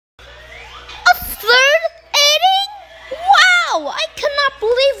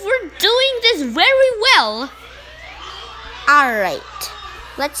is very well. Alright.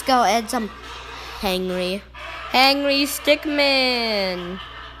 Let's go add some Hangry. Hangry Stickman.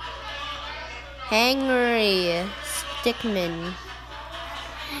 Hangry Stickman.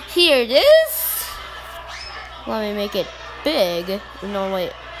 Here it is. Let me make it big. No,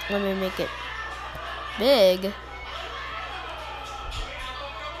 wait. Let me make it big.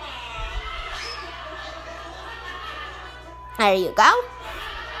 There you go.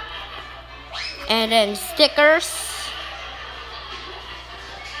 And then stickers.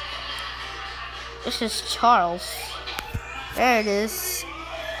 This is Charles. There it is.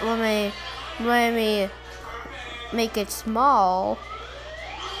 Let me make it small.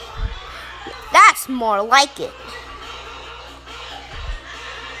 That's more like it.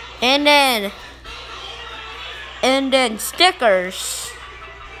 And then stickers.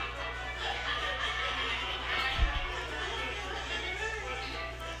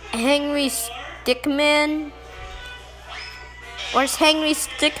 Hangry Stickman. Where's Hangry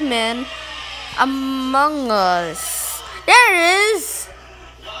Stickman? Among Us. There it is.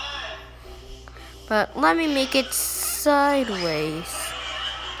 But let me make it sideways.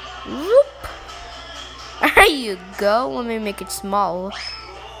 Whoop. There you go. Let me make it small.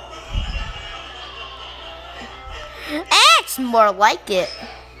 It's more like it.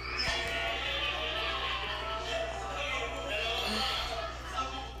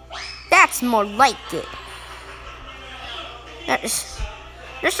 That's more like it.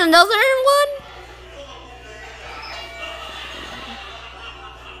 There's another one?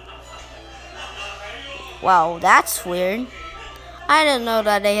 Wow, that's weird. I didn't know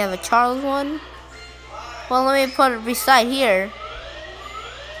that they have a Charles one. Well, let me put it beside here.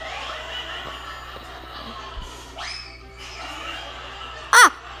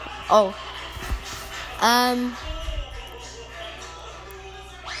 Ah! Oh.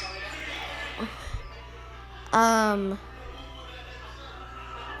 A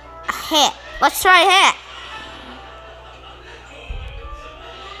hat. Let's try a hat.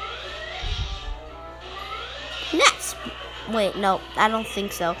 Next. Wait, no, I don't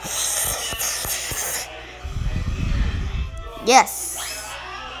think so. Yes.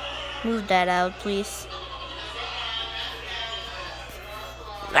 Move that out, please.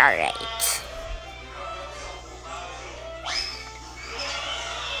 Alright.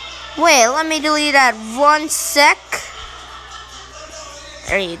 Wait, let me delete that 1 sec.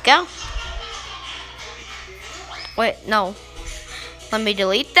 There you go. Wait, no. Let me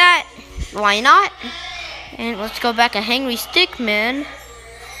delete that. Why not? And let's go back to Hangry Stickman.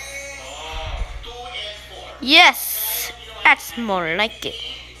 Yes, that's more like it.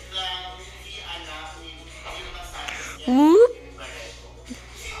 Whoop.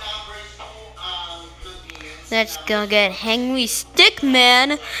 Let's go get Hangry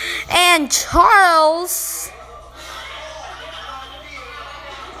Stickman and Charles.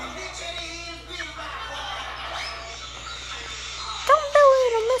 Don't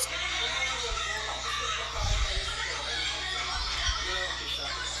delete him, mister.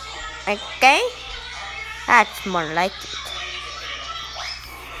 Okay, that's more like it.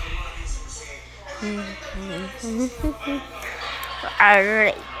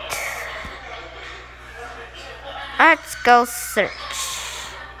 Alright. Let's go search.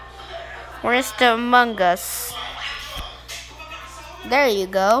 Where's the Among Us? There you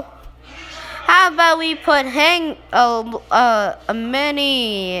go. How about we put a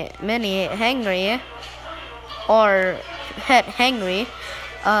mini Hangry or pet Hangry?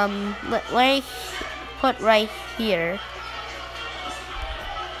 Let me put right here.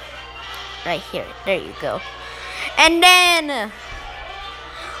 Right here. There you go. And then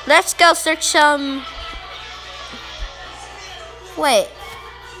let's go search some. Wait,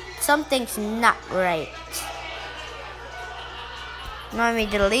 something's not right. Let me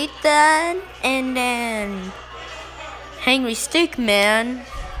delete that and then Hangry Stickman.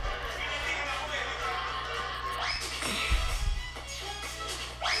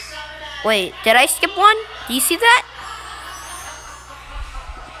 Wait, did I skip one? Do you see that?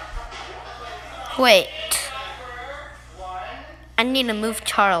 Wait. I need to move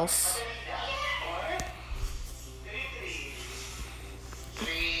Charles.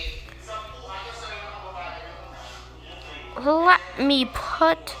 Let me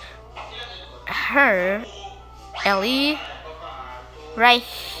put her, Ellie, right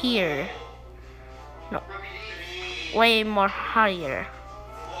here. No, way more higher.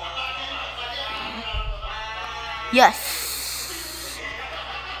 Yes.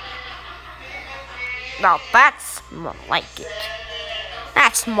 Now that's more like it.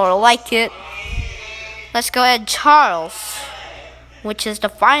 That's more like it. Let's go ahead, Charles. which is the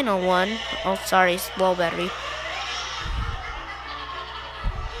final one. Oh, sorry, it's low battery.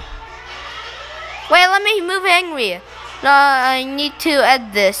 Wait, let me move angry. No, I need to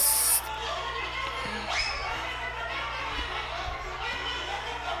add this.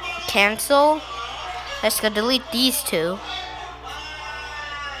 Cancel. Let's go delete these two.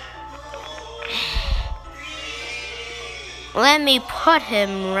 Let me put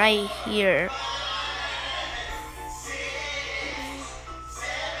him right here.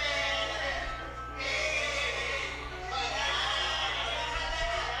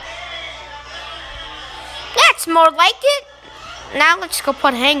 That's more like it. Now let's go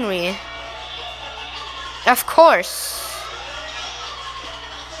put Henry. Of course.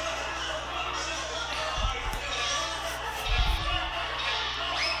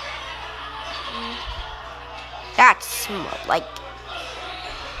 That's more like it.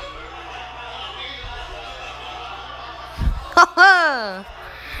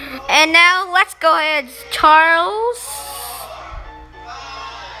 And now let's go ahead, Charles.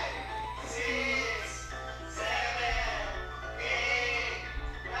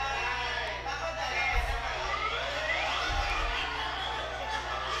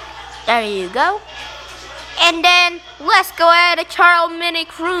 There you go. And then let's go add a Charles mini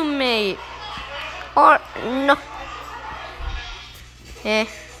crewmate. Or no.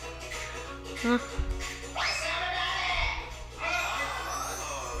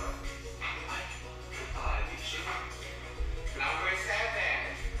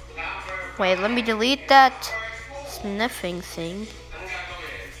 Wait, let me delete that sniffing thing.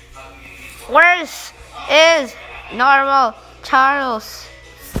 Where is normal Charles?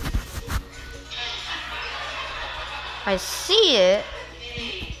 I see it.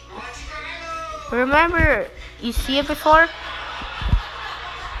 Remember, you see it before?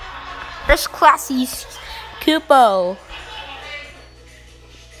 There's Classy Kupo.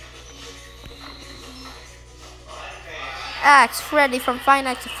 Ah, it's Freddy from Five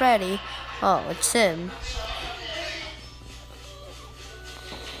Nights at Freddy. Oh, it's him.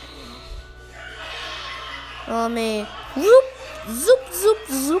 Let me zoop, zoop, zoop,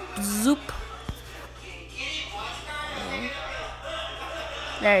 zoop, zoop.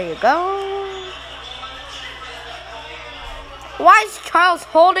 There you go. Why is Charles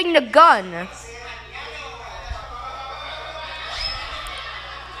holding the gun?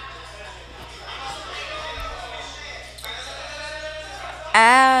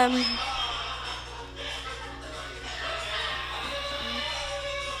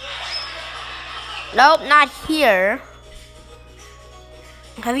 Nope, not here.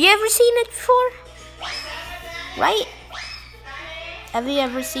 Have you ever seen it before? Right? Have you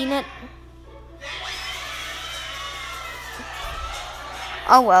ever seen it?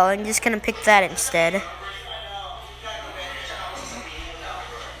 Oh well, I'm just gonna pick that instead.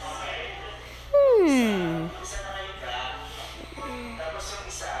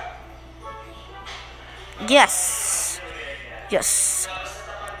 Yes. Yes.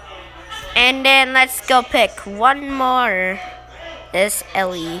 And then let's go pick one more. This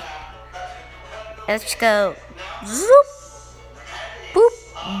Ellie. Let's go. Zoop. Boop.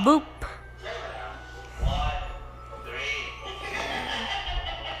 Boop.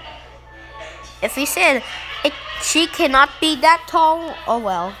 If he said she cannot be that tall, oh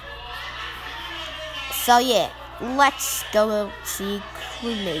well. So yeah, let's go see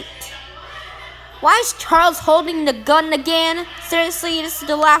crewmate. Why is Charles holding the gun again? Seriously, this is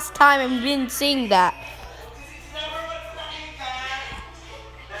the last time I've been seeing that.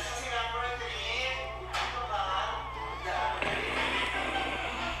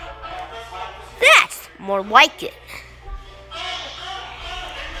 That's more like it.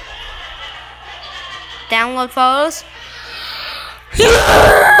 Download photos.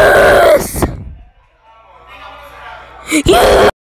 Yes! Yes!